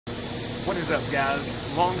What is up,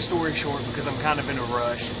 guys? Long story short, because I'm kind of in a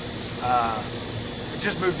rush, I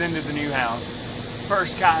just moved into the new house.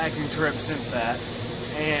 First kayaking trip since that,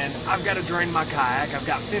 and I've got to drain my kayak. I've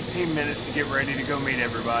got 15 minutes to get ready to go meet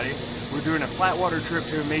everybody. We're doing a flat water trip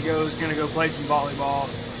to Amigos, gonna go play some volleyball,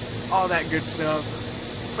 all that good stuff,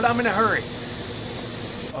 but I'm in a hurry.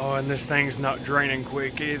 Oh, and this thing's not draining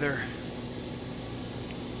quick either.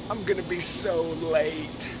 I'm gonna be so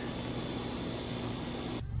late.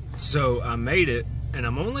 So I made it, and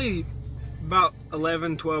I'm only about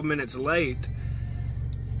 11-12 minutes late,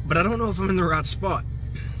 but I don't know if I'm in the right spot.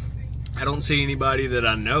 I don't see anybody that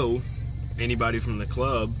I know, anybody from the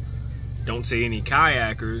club. Don't see any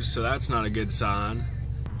kayakers, so that's not a good sign.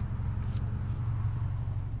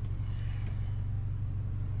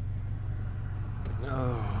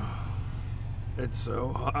 Oh, it's so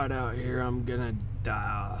hot out here, I'm gonna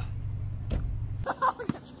die.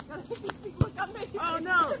 Oh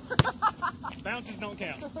no! Bounces don't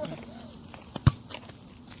count. Oh,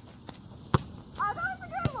 that was a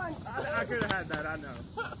good one. I could have had that, I know.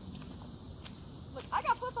 Look, I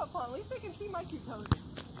got flip-flops on. At least they can see my cute toes.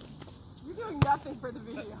 You're doing nothing for the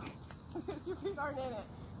video. Your feet aren't in it.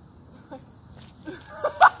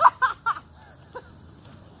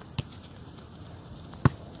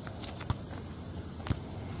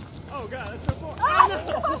 Oh god, that's so far. Oh,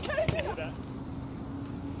 no.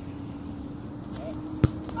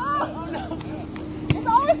 Oh no! It's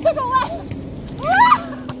always to the left!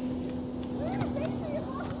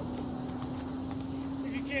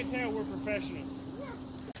 If you can't tell, we're professionals.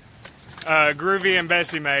 Groovy and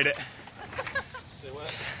Bessie made it. Say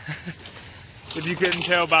what? If you couldn't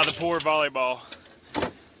tell by the poor volleyball.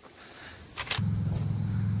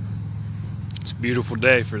 It's a beautiful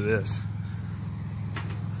day for this.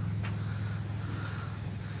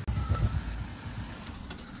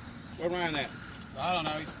 Where Ryan at? I don't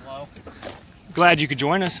know, he's slow. Glad you could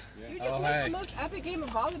join us. Yeah. You just missed the most epic game of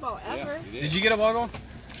volleyball ever. Yeah, did you get a volleyball?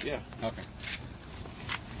 Yeah. Okay.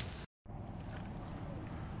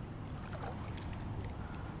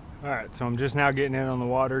 Alright, so I'm just now getting in on the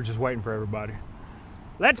water, just waiting for everybody.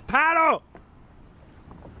 Let's paddle!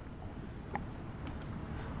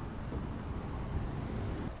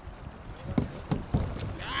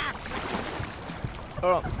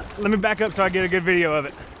 Oh, let me back up so I get a good video of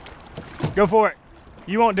it. Go for it.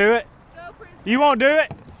 You won't do it? Go, Prince. You won't do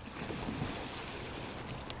it?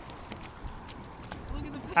 Look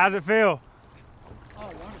at the picture. How's it feel? Oh,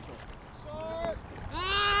 wonderful.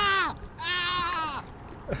 Ah! Ah!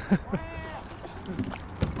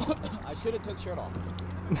 I should have took shirt off.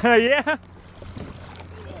 Yeah? You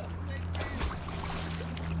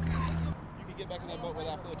can get back in that boat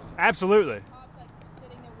without flipping. Absolutely.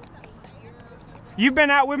 You've been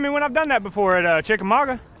out with me when I've done that before at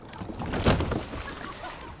Chickamauga.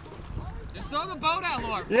 Just throw the boat out,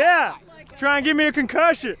 Lord. Yeah. Try and give me a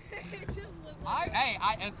concussion.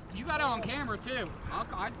 You got it on camera too.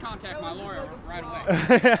 I'd contact my lawyer right away.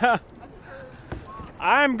 Yeah.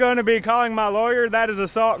 I'm going to be calling my lawyer. That is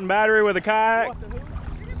assault and battery with a kayak.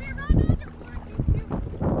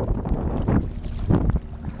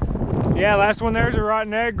 Yeah, last one there's a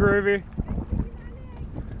rotten egg, Groovy.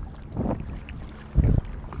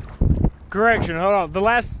 Correction, hold on. The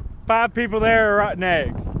last 5 people there are rotten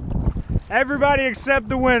eggs. Everybody except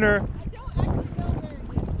the winner. I don't actually know where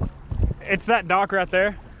it is. It's that dock right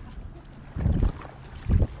there.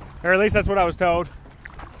 Or at least that's what I was told.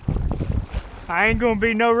 I ain't gonna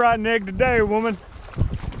be no rotten egg today, woman.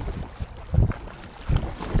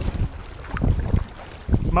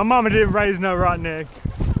 My mama didn't raise no rotten egg.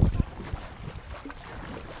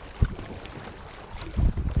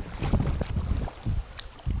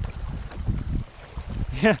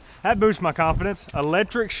 Yeah, that boosts my confidence.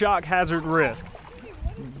 Electric shock hazard risk.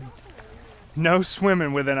 No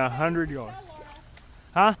swimming within 100 yards.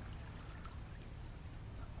 Huh?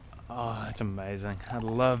 Oh, that's amazing. I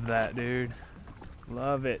love that, dude.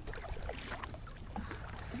 Love it.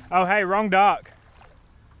 Oh, hey, wrong dock.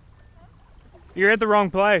 You're at the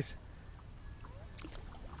wrong place.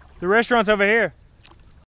 The restaurant's over here.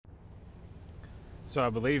 So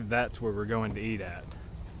I believe that's where we're going to eat at.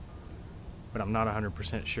 But I'm not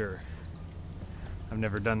 100% sure. I've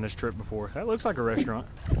never done this trip before. That looks like a restaurant.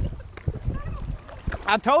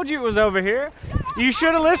 I told you it was over here. You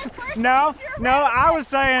should have listened. No, I was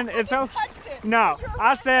saying it's over. No,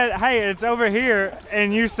 I said, hey, it's over here.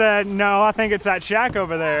 And you said, no, I think it's that shack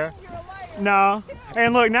over there. No.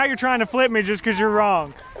 And look, now you're trying to flip me just because you're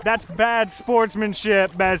wrong. That's bad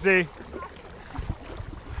sportsmanship, Bessie.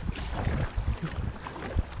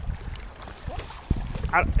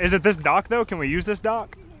 Is it this dock though? Can we use this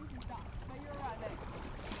dock?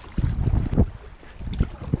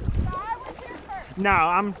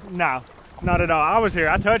 No, not at all. I was here.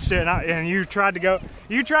 I touched it, and you tried to go.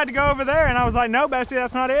 You tried to go over there, and I was like, no, Bessie,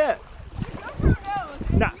 that's not it.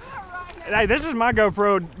 No. Hey, this is my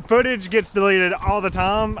GoPro. Footage gets deleted all the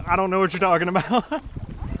time. I don't know what you're talking about.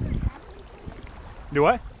 Do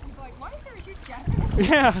what? He's like, why is there a huge gap in this?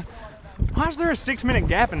 Yeah. Why is there a 6-minute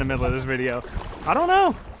gap in the middle of this video? I don't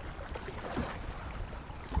know.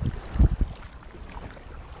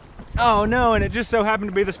 Oh no, and it just so happened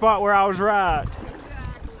to be the spot where I was right.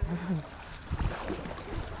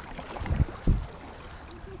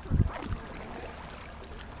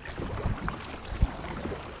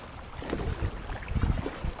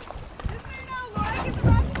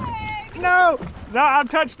 No, I've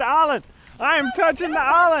touched the island. I am touching the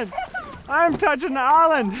island. I am touching the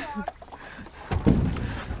island.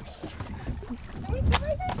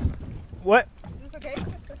 What? Is this okay?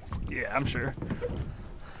 Yeah, I'm sure.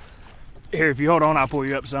 Here, if you hold on, I'll pull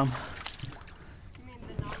you up some. You mean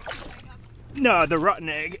the non-rotten egg? No, the rotten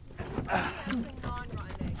egg. The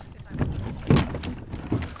non-rotten egg.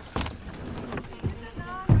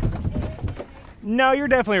 No, you're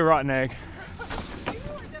definitely a rotten egg.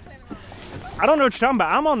 I don't know what you're talking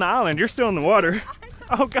about. I'm on the island. You're still in the water.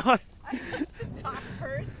 Oh, God. I touched the top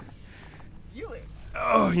first. You it.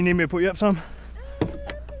 Oh, you need me to pull you up some?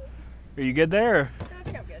 Are you good there? I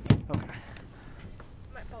think I'm good. Okay.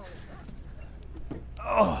 I might fall in the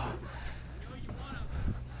Oh.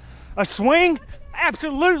 A swing?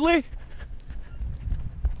 Absolutely.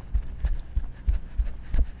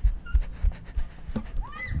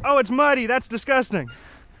 Oh, it's muddy. That's disgusting.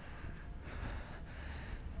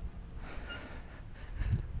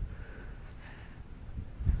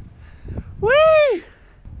 Whee!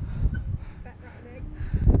 fat rotten egg.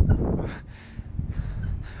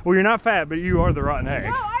 Well, you're not fat, but you are the rotten egg. No,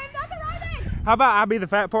 I am not the rotten egg. How about I be the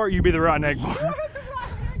fat part, you be the rotten egg part? You are the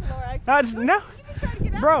rotten egg, Laura. That's no. Even try to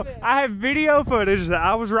get out Bro, of it. I have video footage that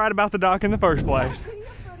I was right about the dock in the first place. Video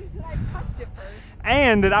footage that I touched it first.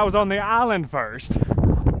 And that I was on the island first.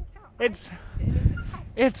 It's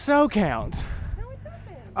so counts. No, it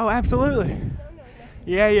doesn't. Oh, absolutely. No.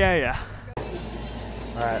 Yeah.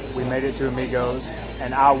 Alright, we made it to Amigos,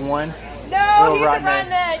 and I won. No, he's a rotten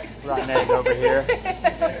rotten egg. Rotten egg over here.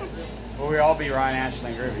 Well, we all be Ryan,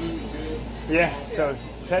 Ashley, and Groovy. Yeah, so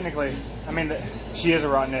technically, I mean, she is a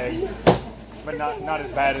rotten egg, but not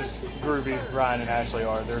as bad as Groovy, Ryan, and Ashley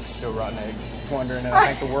are. They're still rotten eggs. Wondering, and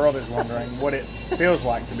I think the world is wondering what it feels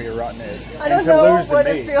like to be a rotten egg. I don't and to know lose to what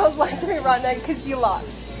me. it feels like to be a rotten egg because you lost.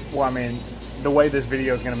 Well, I mean, the way this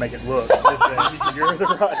video is going to make it look is that you're the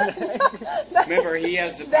rotten egg. Remember, he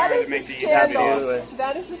has the That power is to make the the scandal. Absolutely.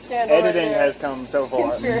 That is the scandal. Editing right there. has come so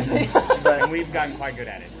far. Conspiracy. But And we've gotten quite good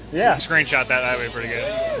at it. yeah. Screenshot that would be pretty good.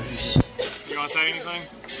 You want to say anything?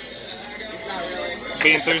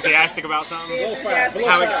 Be enthusiastic about something?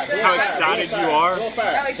 How excited you are?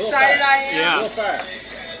 How excited I am. Yeah.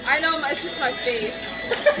 I know, it's just my face.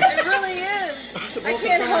 It really is. I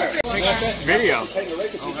can't help it. Video.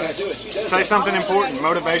 Say something important,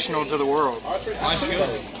 motivational to the world.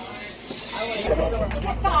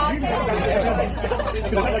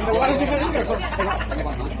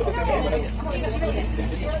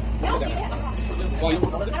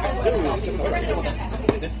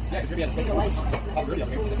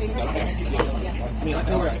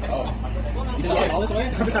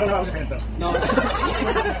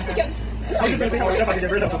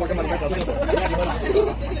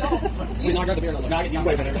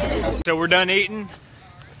 So we're done eating.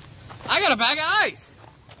 I got a bag of ice.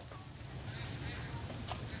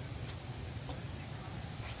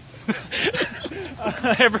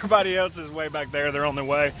 Everybody else is way back there. They're on their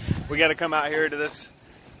way. We got to come out here to this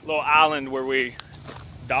little island where we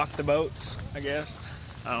dock the boats, I guess.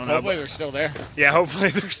 I don't know. Hopefully they're still there. Yeah, hopefully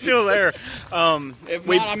they're still there. If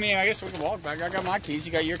not, I mean, I guess we can walk back. I got my keys.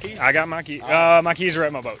 You got your keys? I got my keys. My keys are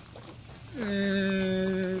at my boat.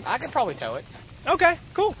 I could probably tow it. Okay,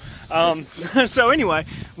 cool. So anyway,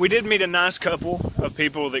 we did meet a nice couple of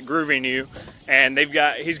people that Groovy knew, and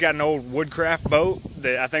he's got an old woodcraft boat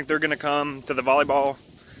that I think they're going to come to the volleyball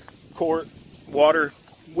court water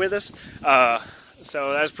with us.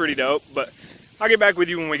 So that's pretty dope. But I'll get back with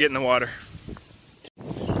you when we get in the water.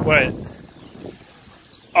 What?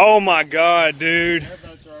 Oh my God, dude! Their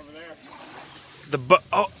boats are over there. The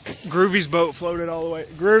Groovy's boat floated all the way.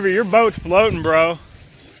 Groovy, your boat's floating, bro.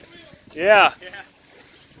 Yeah.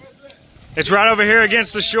 It's right over here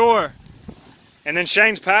against the shore. And then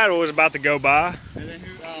Shane's paddle is about to go by. And then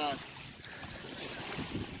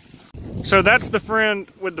who, So that's the friend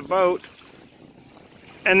with the boat.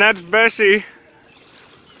 And that's Bessie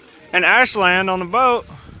and Ashland on the boat.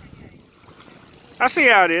 I see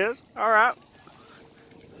how it is. All right.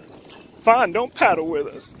 Fine, don't paddle with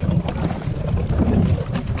us.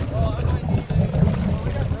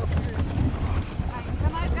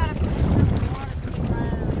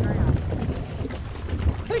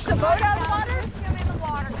 Push the boat out of the water? Swim in the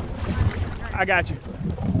water. I got you.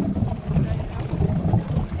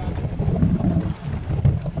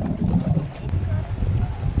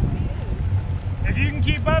 If you can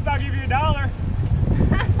keep up, I'll give you $1.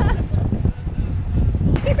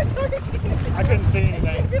 I couldn't see It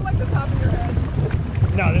anything. should be like the top of your head.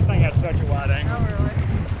 No, this thing has such a wide angle. Oh,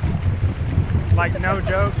 really? Like, no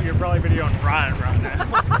joke, you're probably videoing Ryan right now.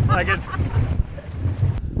 Like, it's...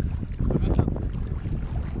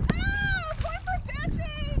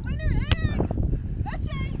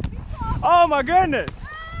 Oh my goodness!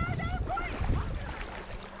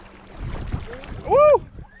 Woo!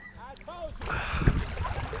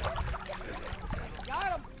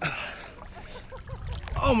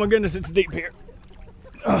 Oh my goodness, it's deep here.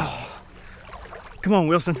 Oh. Come on,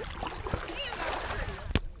 Wilson.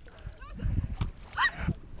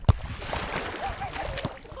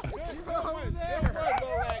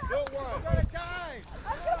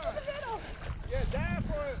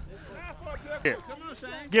 Here.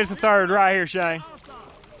 Get us a third right here, Shane.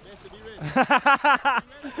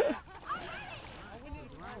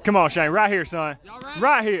 Come on, Shane, right here, son.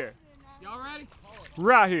 Right here. Y'all ready?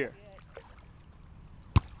 Right here.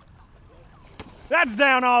 That's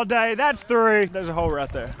down all day. That's 3. There's a hole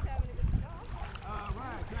right there.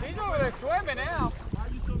 He's over there swimming now. I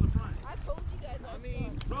told you guys. I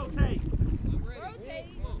mean, Rotate.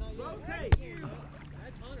 rotate.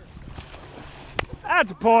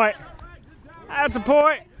 That's a point. That's a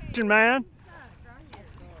point, man.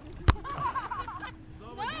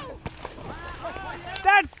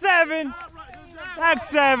 That's 7. That's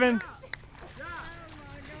 7.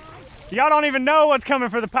 Y'all don't even know what's coming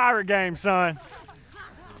for the pirate game, son.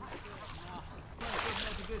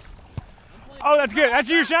 Oh, that's good. That's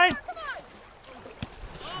you, Shane.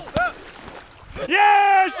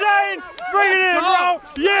 Yeah, Shane. Bring it in, bro.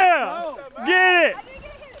 Yeah. Get it.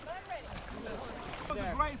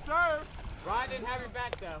 Great serve. Ryan didn't have your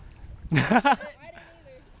back though.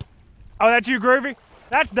 Oh, that's you, Groovy?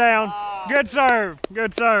 That's down. Good serve.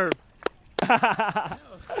 Good serve.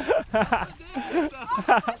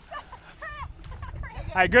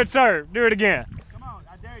 Hey, good serve. Do it again. Come on,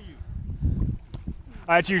 I dare you.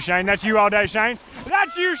 That's you, Shane. That's you all day, Shane.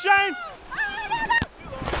 That's you, Shane.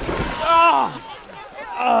 Oh.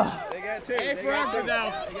 They got 2. Ain't forever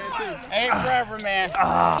though. Ain't forever, man.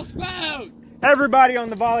 Everybody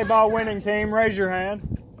on the volleyball winning team, raise your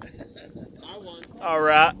hand. I won. All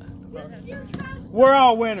right. We're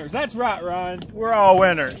all winners. That's right, Ryan. We're all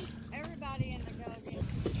winners. Everybody in the go.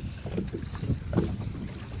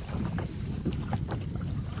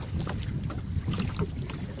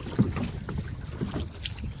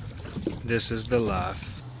 This is the life.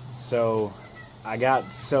 So, I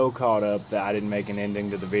got so caught up that I didn't make an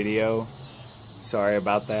ending to the video. Sorry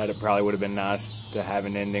about that. It probably would have been nice to have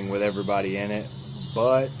an ending with everybody in it,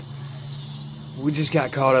 but we just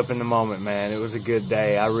got caught up in the moment, man. It was a good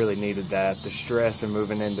day. I really needed that. The stress of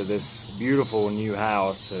moving into this beautiful new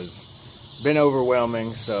house has been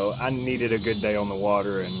overwhelming, so I needed a good day on the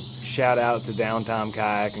water. And shout out to Downtime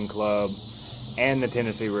Kayaking Club and the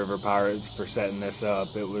Tennessee River Pirates for setting this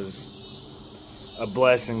up. It was a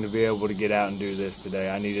blessing to be able to get out and do this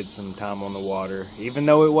today. I needed some time on the water. Even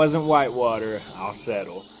though it wasn't white water, I'll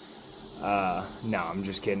settle. No, I'm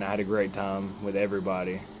just kidding. I had a great time with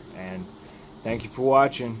everybody. And thank you for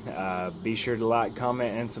watching. Be sure to like,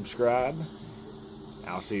 comment, and subscribe.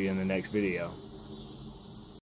 I'll see you in the next video.